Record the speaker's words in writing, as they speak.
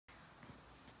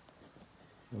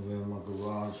Over in my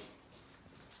garage,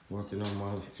 working on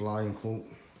my flying coop.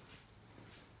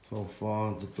 So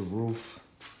far, I did the roof,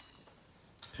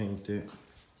 painted.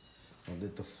 I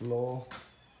did the floor,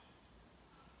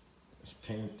 it's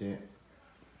painted.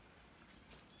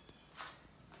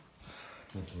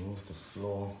 Did the roof, the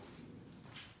floor,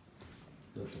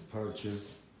 did the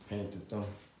perches, painted them.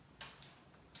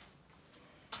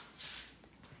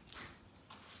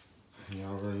 You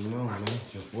already know, man,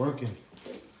 just working.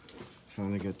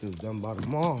 Trying to get this done by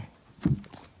tomorrow.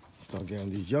 Start getting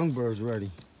these young birds ready.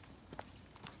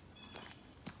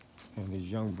 And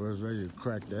these young birds ready to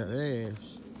crack their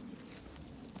ass.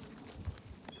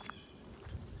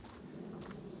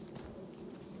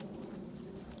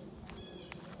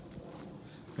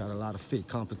 Got a lot of fake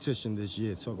competition this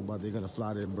year. Talk about they're gonna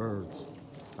fly their birds.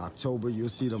 October, you'll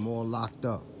see them all locked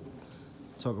up.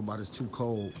 Talk about it's too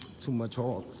cold, too much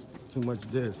hawks, too much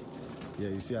this. Yeah,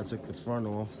 you see I took the front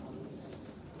off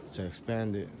to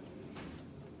expand it.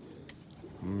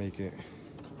 Make it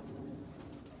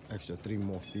extra 3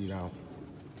 more feet out.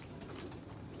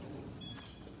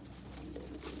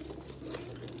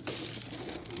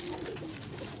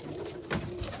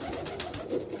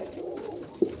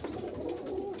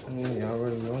 You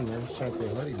already know, man. It's chocolate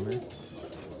hoodie, man.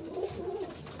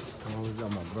 I always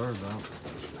got my birds out.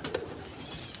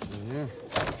 Yeah.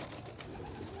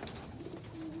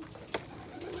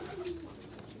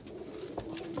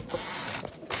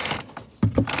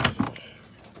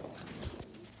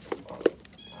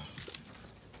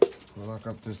 I'll lock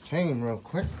up this chain real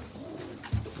quick.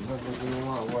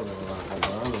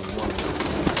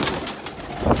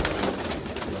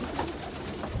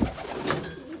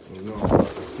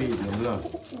 Feed them, look.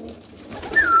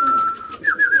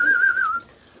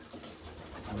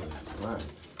 Right.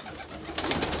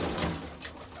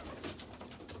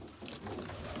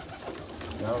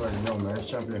 You already know, man. It's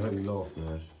champion hoodie loft,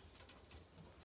 man.